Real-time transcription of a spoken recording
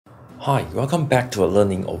Hi, welcome back to a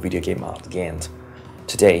learning of video game art again.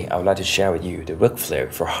 Today, I would like to share with you the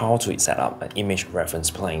workflow for how to set up an image reference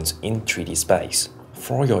planes in 3D space.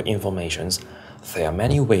 For your information, there are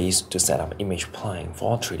many ways to set up an image plane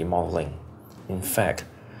for 3D modeling. In fact,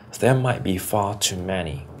 there might be far too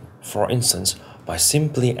many. For instance, by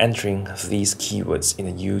simply entering these keywords in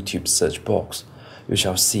the YouTube search box, you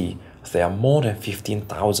shall see there are more than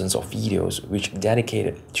 15,000 of videos which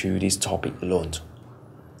dedicated to this topic alone.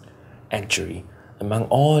 Actually, among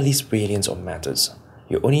all these billions of methods,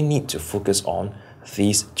 you only need to focus on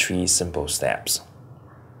these 3 simple steps.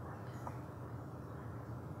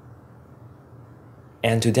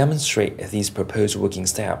 And to demonstrate these proposed working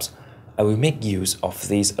steps, I will make use of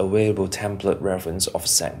this available template reference of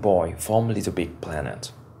Sackboy from Little Big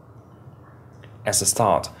Planet. As a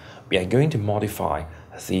start, we are going to modify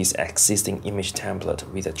this existing image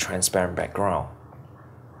template with a transparent background.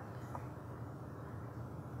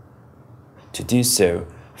 To do so,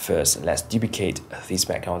 first let's duplicate this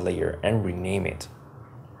background layer and rename it.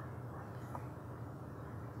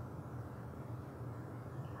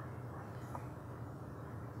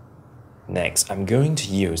 Next, I'm going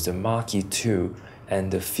to use the marquee tool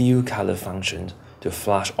and the fill color function to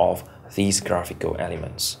flush off these graphical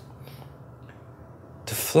elements.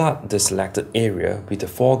 To flood the selected area with the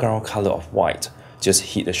foreground color of white, just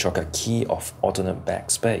hit the shortcut key of alternate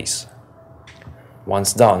backspace.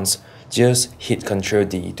 Once done, just hit Ctrl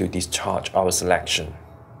D to discharge our selection.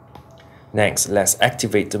 Next, let's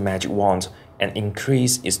activate the magic wand and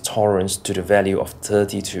increase its tolerance to the value of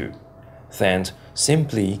 32. Then,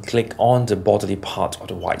 simply click on the bodily part of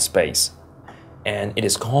the white space. And it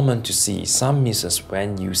is common to see some misses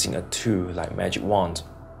when using a tool like magic wand.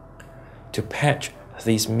 To patch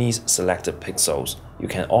these mis-selected pixels, you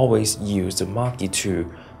can always use the marquee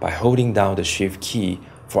tool by holding down the Shift key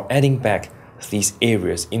for adding back these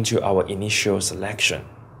areas into our initial selection.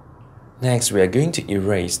 Next, we are going to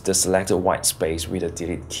erase the selected white space with the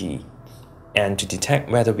delete key. And to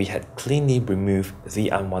detect whether we had cleanly removed the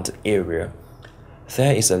unwanted area,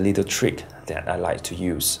 there is a little trick that I like to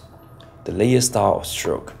use: the layer style of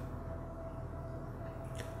stroke.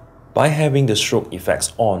 By having the stroke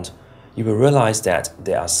effects on, you will realize that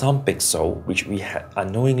there are some pixels which we had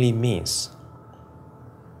unknowingly missed.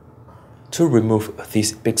 To remove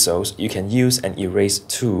these pixels, you can use an erase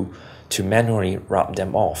tool to manually rub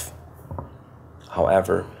them off.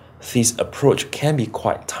 However, this approach can be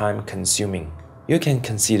quite time-consuming. You can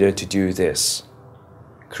consider to do this.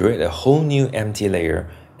 Create a whole new empty layer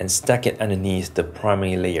and stack it underneath the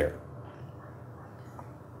primary layer.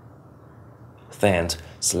 Then,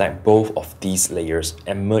 select both of these layers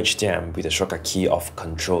and merge them with the shortcut key of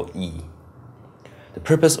Ctrl E. The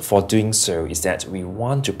purpose for doing so is that we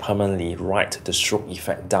want to permanently write the stroke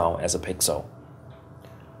effect down as a pixel.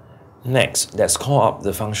 Next, let's call up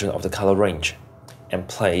the function of the color range and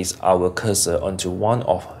place our cursor onto one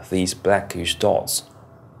of these blackish dots.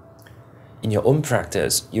 In your own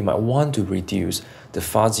practice, you might want to reduce the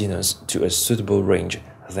fuzziness to a suitable range,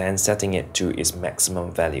 then setting it to its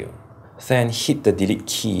maximum value. Then hit the delete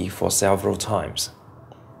key for several times,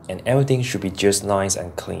 and everything should be just nice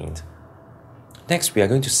and cleaned. Next, we are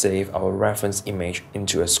going to save our reference image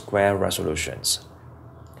into a square resolutions.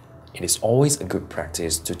 It is always a good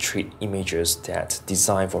practice to treat images that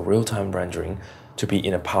designed for real-time rendering to be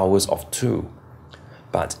in the powers of 2.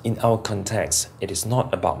 But in our context, it is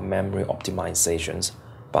not about memory optimizations,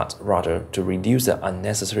 but rather to reduce the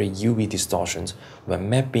unnecessary UV distortions when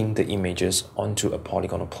mapping the images onto a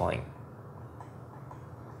polygonal plane.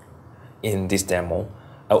 In this demo,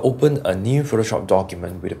 I'll open a new Photoshop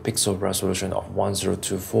document with a pixel resolution of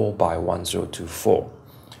 1024 by 1024.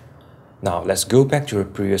 Now let's go back to the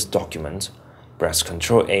previous document, press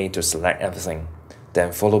Ctrl A to select everything,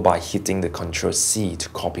 then followed by hitting the Ctrl C to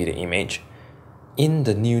copy the image. In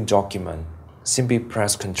the new document, simply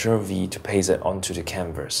press Ctrl V to paste it onto the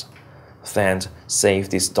canvas. Then save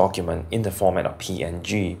this document in the format of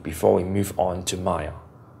PNG before we move on to Maya.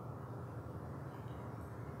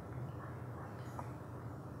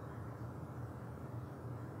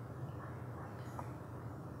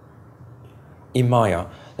 In Maya,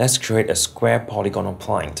 let's create a square polygonal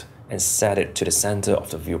plane and set it to the center of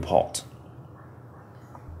the viewport.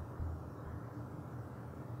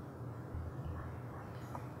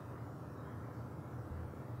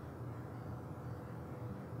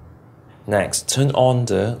 Next, turn on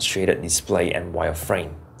the shaded display and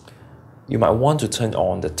wireframe. You might want to turn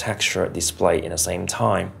on the texture display in the same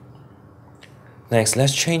time. Next,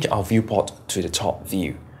 let's change our viewport to the top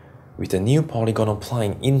view. With the new polygonal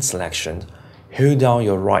plane in selection, hold down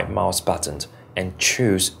your right mouse button and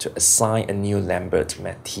choose to assign a new Lambert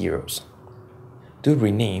materials. Do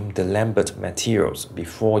rename the Lambert materials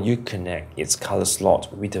before you connect its color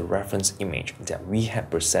slot with the reference image that we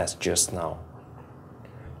had processed just now.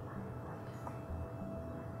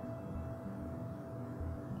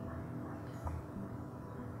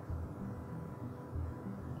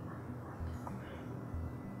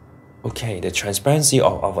 Okay, the transparency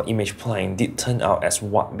of our image plane did turn out as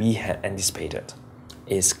what we had anticipated.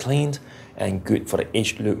 It is clean and good for the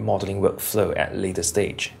edge loop modeling workflow at later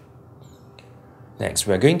stage. Next,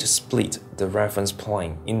 we are going to split the reference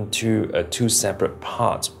plane into two separate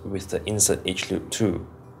parts with the Insert Edge Loop tool.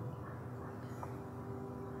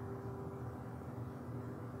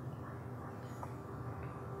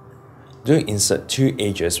 Do insert two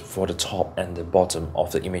edges for the top and the bottom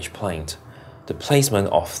of the image plane. The placement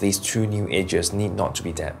of these two new edges need not to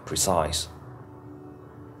be that precise.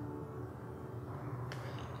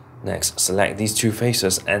 Next, select these two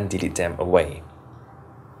faces and delete them away.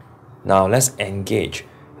 Now let's engage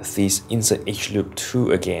this Insert Edge Loop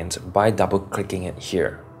tool again by double-clicking it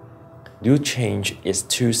here. Do change its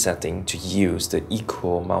tool setting to use the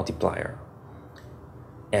equal multiplier.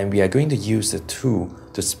 And we are going to use the tool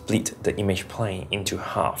to split the image plane into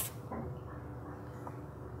half.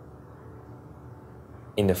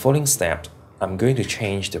 In the following step, I'm going to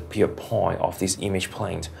change the pivot point of this image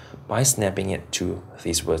plane by snapping it to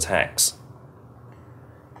this vertex.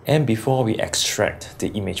 And before we extract the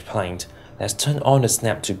image plane, let's turn on the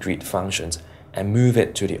Snap to Grid functions and move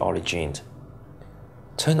it to the origin.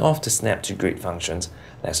 Turn off the Snap to Grid functions,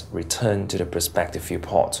 let's return to the perspective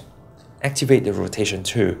viewport. Activate the rotation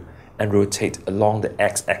tool and rotate along the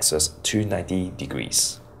x-axis to 90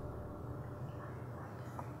 degrees.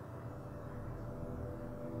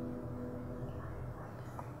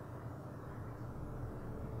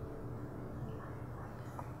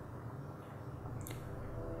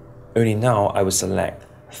 Only now I will select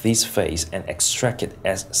this face and extract it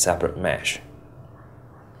as separate mesh.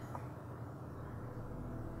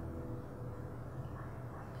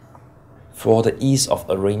 For the ease of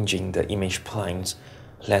arranging the image planes,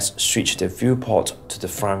 let's switch the viewport to the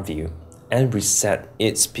front view and reset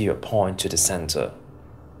its pivot point to the center.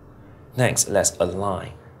 Next, let's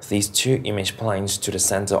align these two image planes to the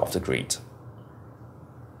center of the grid.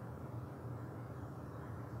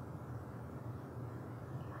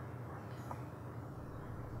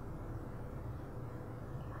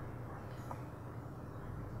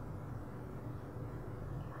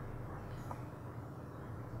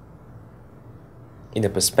 In the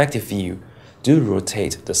perspective view, do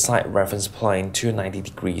rotate the side reference plane to 90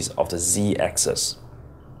 degrees of the z-axis.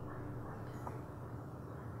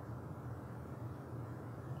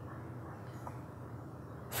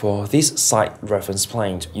 For this side reference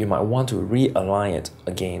plane, you might want to realign it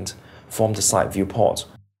again from the side viewport.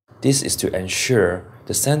 This is to ensure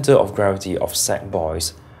the center of gravity of sack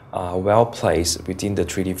buoys are well placed within the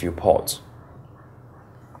 3D viewport.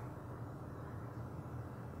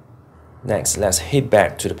 Next, let's head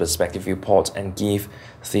back to the perspective viewport and give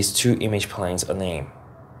these two image planes a name.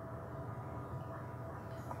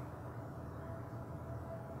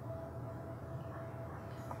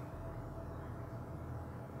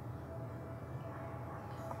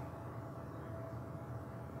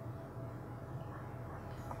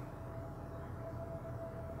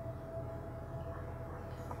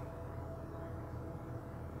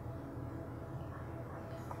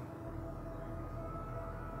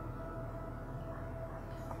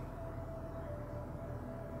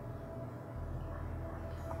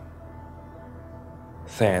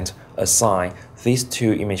 Then, assign these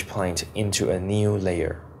two image planes into a new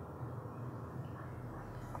layer.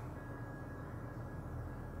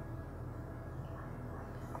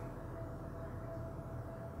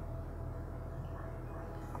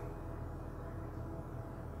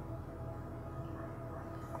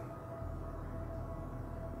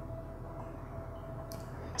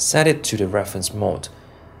 Set it to the reference mode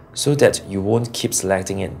so that you won't keep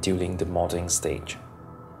selecting it during the modeling stage.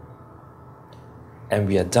 And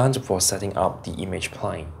we are done for setting up the image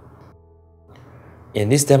plane. In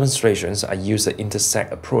these demonstrations, I use the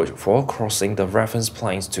intersect approach for crossing the reference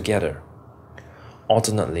planes together.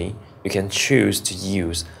 Alternately, you can choose to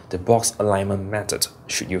use the box alignment method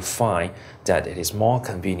should you find that it is more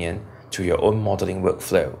convenient to your own modeling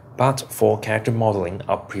workflow. But for character modeling,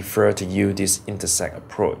 I prefer to use this intersect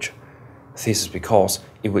approach. This is because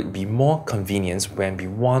it would be more convenient when we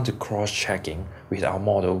want to cross-checking with our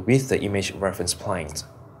model with the image reference planes.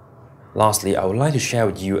 Lastly, I would like to share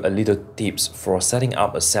with you a little tips for setting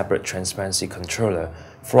up a separate transparency controller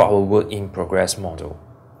for our work in progress model.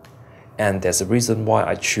 And there's a reason why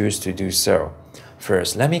I choose to do so.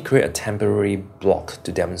 First, let me create a temporary block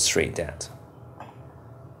to demonstrate that.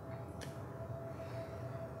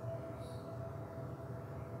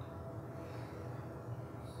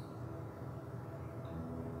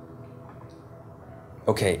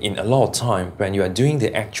 Okay, in a lot of time, when you are doing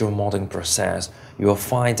the actual modeling process, you will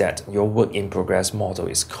find that your work in progress model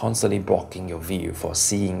is constantly blocking your view for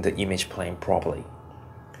seeing the image plane properly.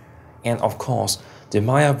 And of course, the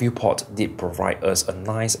Maya viewport did provide us a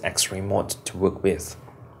nice X-ray mode to work with.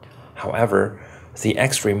 However, the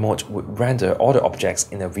X-ray mode would render all the objects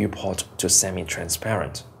in the viewport to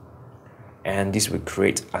semi-transparent. And this would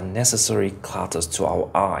create unnecessary clutters to our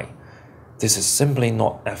eye. This is simply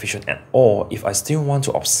not efficient at all if I still want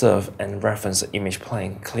to observe and reference the image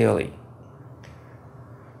plane clearly.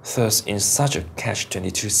 Thus, in such a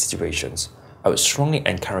catch-22 situations, I would strongly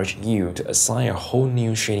encourage you to assign a whole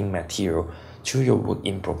new shading material to your work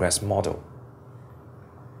in progress model.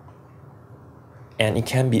 And it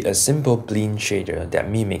can be a simple bleed shader that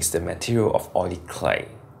mimics the material of oily clay.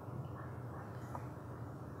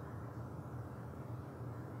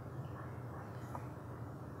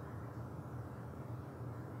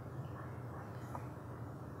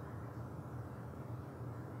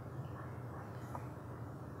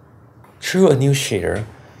 Through a new shader,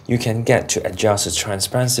 you can get to adjust the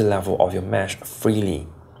transparency level of your mesh freely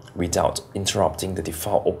without interrupting the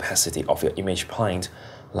default opacity of your image plane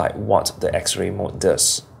like what the X-ray mode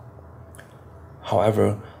does.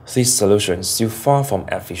 However, this solution is still far from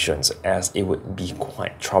efficient as it would be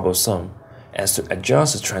quite troublesome, as to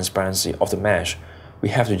adjust the transparency of the mesh, we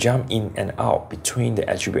have to jump in and out between the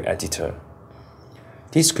attribute editor.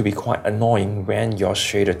 This could be quite annoying when your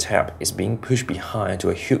shader tab is being pushed behind to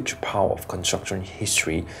a huge pile of construction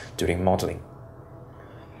history during modeling.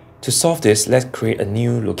 To solve this, let's create a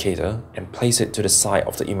new locator and place it to the side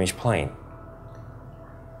of the image plane.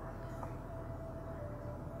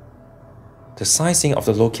 The sizing of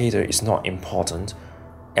the locator is not important,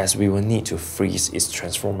 as we will need to freeze its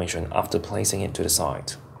transformation after placing it to the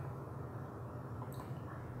side.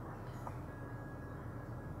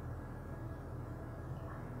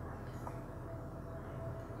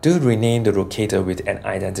 Do rename the locator with an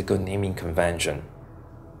identical naming convention.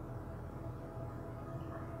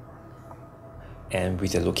 And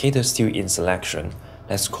with the locator still in selection,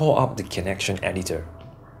 let's call up the connection editor.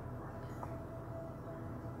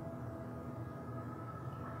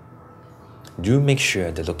 Do make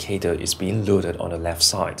sure the locator is being loaded on the left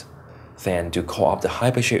side. Then do call up the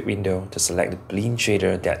Hypershade window to select the bleed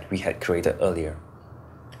shader that we had created earlier,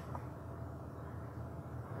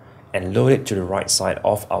 and load it to the right side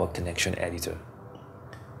of our connection editor.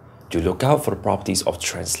 Do look out for the properties of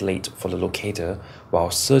translate for the locator while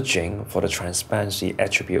searching for the transparency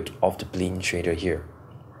attribute of the bleed shader here.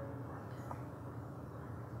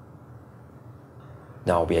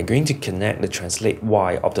 Now we are going to connect the translate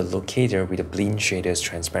Y of the locator with the bleed shader's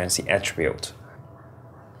transparency attribute.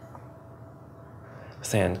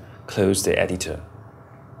 Then close the editor.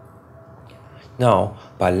 Now,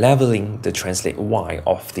 by leveling the translate Y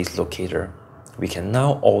of this locator, we can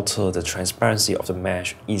now alter the transparency of the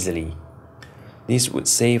mesh easily. This would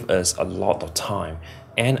save us a lot of time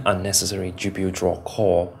and unnecessary GPU draw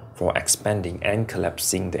call for expanding and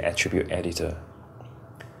collapsing the attribute editor.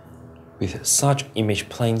 With such image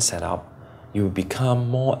plane setup, you will become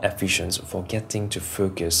more efficient for getting to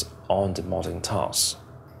focus on the modeling tasks.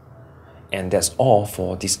 And that's all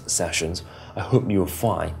for this session. I hope you will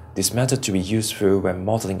find this method to be useful when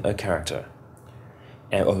modeling a character.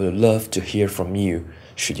 And I would love to hear from you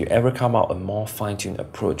should you ever come out a more fine-tuned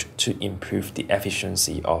approach to improve the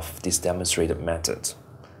efficiency of this demonstrated method.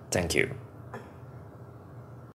 Thank you.